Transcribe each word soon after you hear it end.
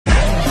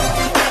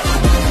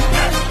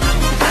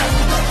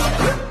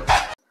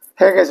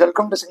Hey guys,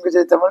 welcome to Single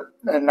J Tamil.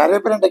 நிறைய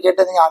பேர் என்கிட்ட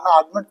கேட்டிருந்தீங்க ஆனால்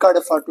அட்மிட் கார்டு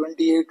ஃபார்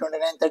 28,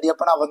 29, 30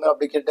 அப்போ நான் வந்து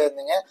அப்படி கேட்டே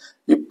இருந்தீங்க.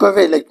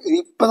 இப்போவே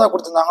இப்போதான்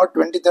கொடுத்துருந்தாங்க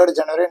 23rd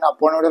January. நான்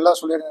போன வீடியோலாம்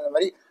சொல்லியிருந்தேன் இந்த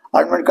மாதிரி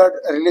அட்மிட் கார்டு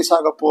ரிலீஸ்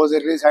ஆக போகுது,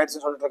 ரிலீஸ்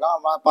ஆகிடுச்சுன்னு சொல்லிட்டு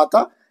இருக்கான்.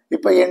 பார்த்தா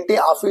இப்போ NTA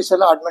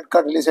அஃபீஷியலாக அட்மிட்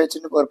கார்டு ரிலீஸ்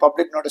ஆயிடுச்சுன்னு ஒரு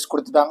பப்ளிக் நோட்டீஸ்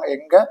கொடுத்துட்டாங்க.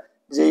 எங்கே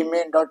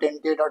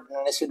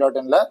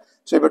JEE.Main.NTA.NSC.in.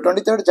 ஸோ இப்போ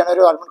 23rd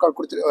January அட்மிட் கார்டு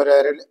கொடுத்து ஒரு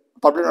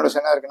பப்ளிக் நோட்டீஸ்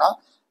என்ன இருக்குன்னா,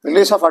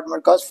 release of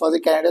admit cards for the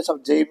candidates of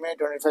JEE Main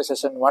 25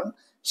 Session 1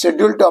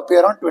 scheduled to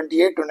appear on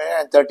 28, 29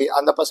 and 30.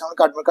 அந்த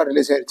பசங்களுக்கு அட்மிட் கார்டு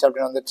ரிலீஸ் ஆயிடுச்சு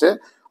அப்படின்னு வந்துச்சு.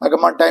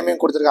 அதுக்கப்புறமா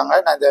டைமிங் கொடுத்துருக்காங்க.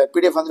 நான் இந்த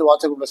PDF வந்து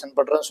வாட்ஸ்அப் குரூப்ல சென்ட்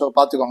பண்ணுறேன். ஸோ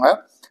பார்த்துக்கோங்க.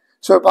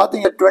 ஸோ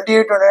பார்த்தீங்க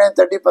 28, 29,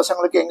 30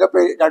 பசங்களுக்கு எங்கே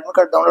போய் அட்மிட்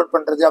கார்டு டவுன்லோட்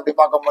பண்ணுறது அப்படி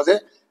பார்க்கும்போது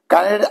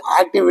கேண்டிடேட்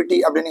ஆக்டிவிட்டி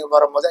அப்படின்னு நீங்கள்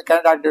வரும்போது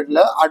கேண்டிடேட்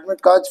ஆக்டிவிட்டியில்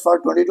அட்மிட் கார்ட்ஸ் ஃபார்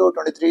 22,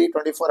 23,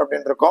 24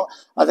 அப்படின்னு இருக்கும்.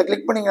 அதை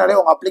கிளிக் பண்ணிங்கனாலே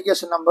உங்கள்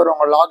அப்ளிகேஷன் நம்பர்,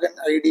 உங்கள் லாகின்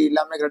ஐடி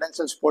எல்லாமே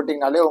கிரெடென்ஷியல்ஸ்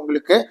போட்டிங்கனாலே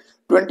உங்களுக்கு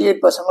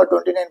 28 பசங்க,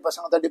 29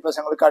 பசங்க, 30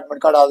 பசங்களுக்கு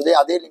அட்மிட் கார்டு ஆகுது.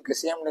 அதே லிங்க்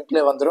சேம்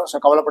லிங்க்லேயே வந்துடும். ஸோ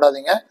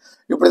கவலைப்படாதீங்க.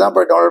 இப்படி தான்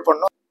போய் டவுன்லோட்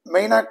பண்ணணும்.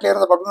 மெயினாக கிளியர்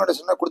அந்த பப்ளிக்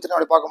நோட்டீஸ் என்ன கொடுத்துட்டு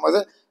அப்படி பார்க்கும்போது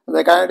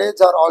the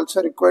candidates are also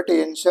required to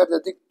ensure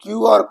that the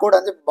QR code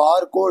and the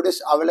barcode is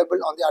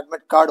available on the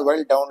admit card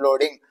while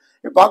downloading.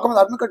 இப்போ பார்க்கும்போது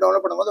அட்மிட் கார்டு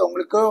டவுன்லோட் பண்ணும்போது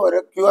உங்களுக்கு ஒரு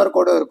QR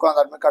கோடு இருக்கும்.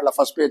 அந்த அட்மிட் கார்டில்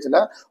ஃபர்ஸ்ட் பேஜில்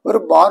ஒரு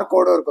பார்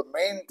கோடும் இருக்கும்.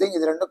 மெயின் திங்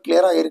இது ரெண்டும்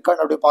கிளியராக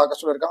இருக்கான்னு அப்படி பார்க்க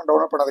சொல்லியிருக்காங்க.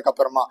 டவுன்லோட் பண்ணதுக்கு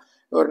அப்புறமா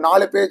ஒரு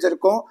 4 பேஜ்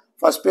இருக்கும்.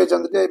 ஃபர்ஸ்ட் பேஜ்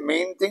வந்துட்டு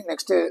மெயின் திங்,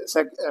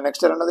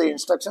 நெக்ஸ்ட் ரெண்டாவது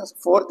இன்ஸ்ட்ரக்ஷன்ஸ்,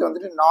 ஃபோர்த்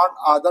வந்துட்டு நான்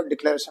ஆதார்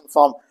டிக்ளரேஷன்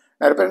ஃபார்ம்.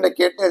 நிறைய பேர் என்ன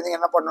கேட்டு இருந்தீங்க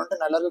என்ன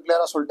பண்ணணுன்ட்டு எல்லாருக்கும்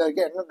கிளியராக சொல்லிட்டே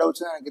இருக்கேன். என்ன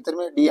டவுட்ஸ் எனக்கு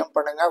திரும்பி DM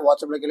பண்ணுங்க,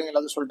 வாட்ஸ்அப்பில் கேளுங்க,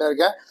 எல்லாத்தையும் சொல்லிட்டே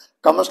இருக்கேன்.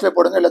 கமெண்ட்ஸ்லேயே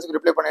போடுங்க, எல்லாத்துக்கும்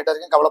ரிப்ளை பண்ணிட்டே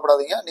இருக்கேன்.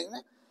 கவலைப்படாதீங்க.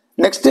 நீங்கள்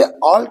next,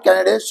 all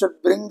candidates should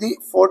bring the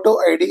photo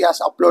ID as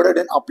uploaded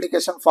in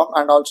application form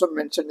and also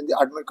mentioned in the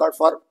admit card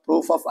for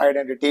proof of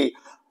identity.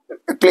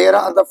 கிளியரா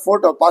அந்த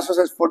photo, passport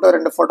size photo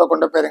 2 photo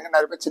கொண்டு போயிருங்க.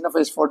 நிறைய பேர் சின்ன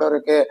வயசு போட்டோ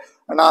இருக்கு,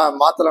 ஆனால்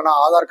மாத்தலனா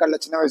ஆதார்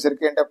கார்டில் சின்ன வயசு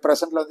இருக்கு, என்கிட்ட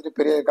பிரசன்ட்ல வந்துட்டு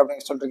பெரிய இருக்கு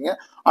அப்படின்னு சொல்றீங்க.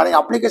 ஆனால்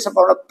நீங்கள் அப்ளிகேஷன்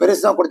ஃபார்ம்ல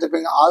பெருசு தான்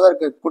கொடுத்துருப்பீங்க,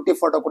 ஆதாருக்கு குட்டி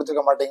போட்டோ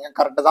கொடுத்துருக்க மாட்டீங்க.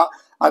 கரெக்டு தான்.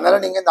 அதனால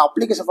நீங்க இந்த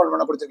அப்ளிகேஷன் ஃபார்ம்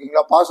பண்ண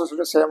கொடுத்துருக்கீங்களா, பாஸ்போர்ட்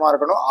சைஸ் சேமா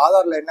இருக்கணும்,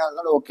 ஆதார்ல என்ன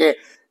இருந்தாலும் ஓகே.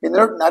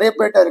 இந்த நிறைய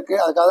பேர்ட்ட இருக்கு.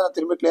 அதுக்காக நான்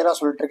திரும்பி கிளியரா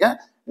சொல்லிட்டு இருக்கேன்.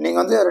 நீங்க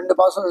வந்து 2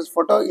 பாஸ்போர்ட் சைஸ்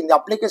போட்டோ இந்த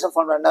அப்ளிகேஷன்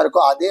ஃபார்ம்ல என்ன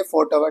இருக்கோ அதே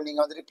போட்டோவை நீங்க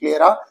வந்துட்டு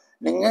கிளியரா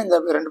நீங்க இந்த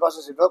 2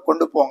 பாஸ்போர்ட் சைஸ்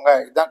கொண்டு போங்க.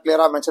 இதான்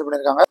கிளியரா மென்ஷன்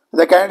பண்ணிருக்காங்க.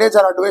 The candidates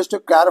are advised to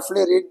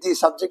carefully read the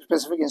subject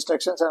specific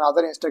instructions and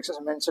other instructions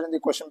mentioned in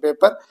the question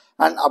paper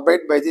and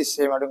abide by the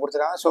same அப்படின்னு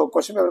கொடுத்துருக்காங்க. ஸோ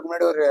கொஸ்டின் பேப்பருக்கு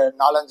முன்னாடி ஒரு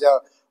 4-5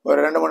 ஒரு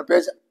 2-3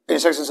 பேஜ்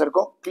இன்ஸ்ட்ரக்ஷன்ஸ்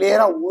இருக்கும்.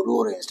 கிளியரா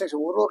ஒரு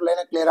இன்ஸ்ட்ரக்ஷன் ஒரு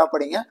லைனை கிளியரா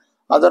படிங்க.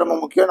 அது ரொம்ப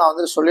முக்கியம். நான்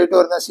வந்து சொல்லிட்டு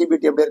இருந்தேன்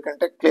CBT எப்படி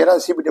இருக்குன்ட்டு. கிளியரா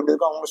CBT எப்படி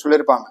இருக்கும் அவங்க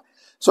சொல்லியிருப்பாங்க.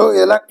 ஸோ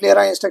இதெல்லாம்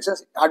கிளியரா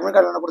இன்ஸ்ட்ரக்ஷன்ஸ் அட்மிட்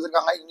கார்டில் என்ன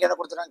கொடுத்துருக்காங்க, இங்கே என்ன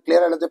கொடுத்துருக்காங்க,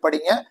 கிளியரா எல்லாத்தையும்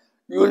படிங்க.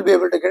 You will be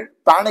able to get.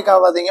 Panic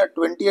ஆகாதீங்க.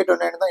 28,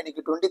 29 தான்,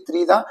 இன்னைக்கு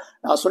 23 தான்.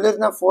 நான்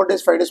சொல்லியிருந்தேன் 4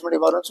 days 5 days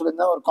முன்னாடி வரும்னு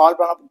சொல்லியிருந்தேன். ஒரு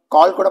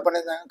கால் கூட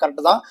பண்ணியிருந்தாங்க.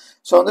 கரெக்டு தான்.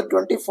 ஸோ வந்து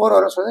 24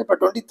 வரும் சொல்லி இப்போ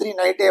 23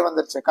 நைட்டே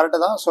வந்துருச்சு.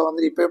 கரெக்டு தான். ஸோ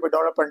வந்து இப்போ போய்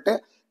டெவலப் பண்ணிட்டு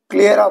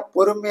கிளியரா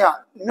பொறுமையா.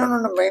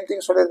 இன்னொன்னு மெயின்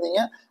திங்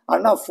சொல்லியிருந்தீங்க,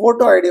 ஆனா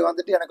போட்டோ ஐடி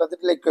வந்துட்டு எனக்கு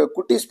வந்துட்டு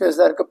குட்டி ஸ்பேஸ்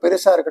தான் இருக்கு,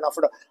 பெருசா இருக்கு. நான்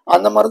போட்டோ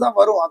அந்த மாதிரி தான்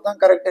வரும். அதான்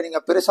கரெக்ட். நீங்க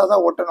பெருசா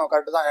தான் ஓட்டணும்.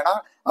 கரெக்ட் தான். ஏன்னா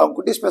அவங்க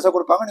குட்டி ஸ்பேஸை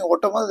கொடுப்பாங்க, நீங்க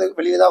ஓட்டும் போது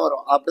வெளியே தான்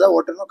வரும். அப்படிதான்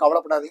ஓட்டணும்.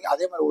 கவலைப்படாதீங்க.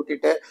 அதே மாதிரி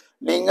ஓட்டிட்டு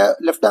நீங்க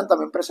லெஃப்ட் ஹேண்ட்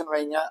தம் இம்ப்ரெஷன்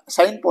வைங்க.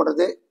 சைன்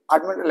போடுறது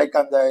அட்மிட்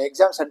அந்த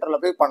எக்ஸாம் சென்டர்ல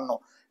போய்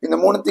பண்ணணும். இந்த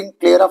 3 திங்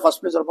கிளியரா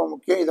ஃபர்ஸ்ட் பேஜ் ரொம்ப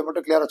முக்கியம். இதை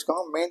மட்டும் கிளியரா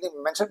வச்சுக்கோங்க. மெயின் திங்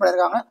மென்ஷன்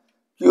பண்ணிருக்காங்க,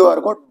 QR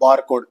code,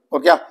 bar code.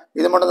 Okay,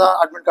 இது மட்டும் தான்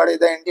அட்மிட் கார்டு.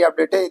 இதான் NTA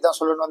அப்டேட். இதான்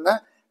சொல்லணும்னு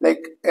வந்தேன்.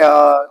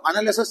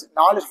 அனாலிசிஸ்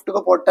 4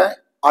 ஷிஃப்ட்டுக்கு போட்டேன்.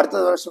 அடுத்த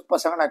வருஷம்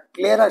பசங்க நான்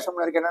கிளியரா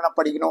எக்ஸாம்ல இருக்கு, என்னென்ன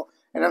படிக்கணும்,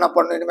 என்னென்ன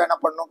பண்ணணும், இனிமேல் என்ன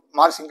பண்ணணும்,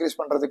 மார்க்ஸ் இன்க்ரீஸ்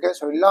பண்றதுக்கு.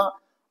 ஸோ எல்லாம்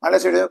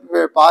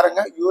அனாலிசிஸ் பாருங்க.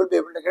 You will be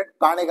able to get.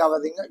 Panic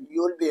ஆகாதீங்க.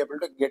 You will be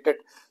able to get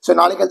it. So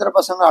நாளைக்கு எழுதுற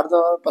பசங்க,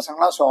 அடுத்த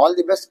பசங்களாம், so all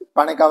the best.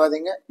 Panic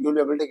ஆகாதீங்க. You will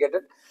be able to get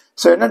it.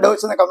 So என்ன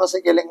டவுட்ஸ் இந்த கமெண்ட்ஸ்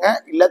கேளுங்க.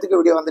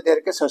 எல்லாத்துக்கும் வீடியோ வந்துட்டே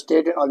இருக்கு. So stay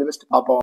tune. All the best. பார்ப்போம்.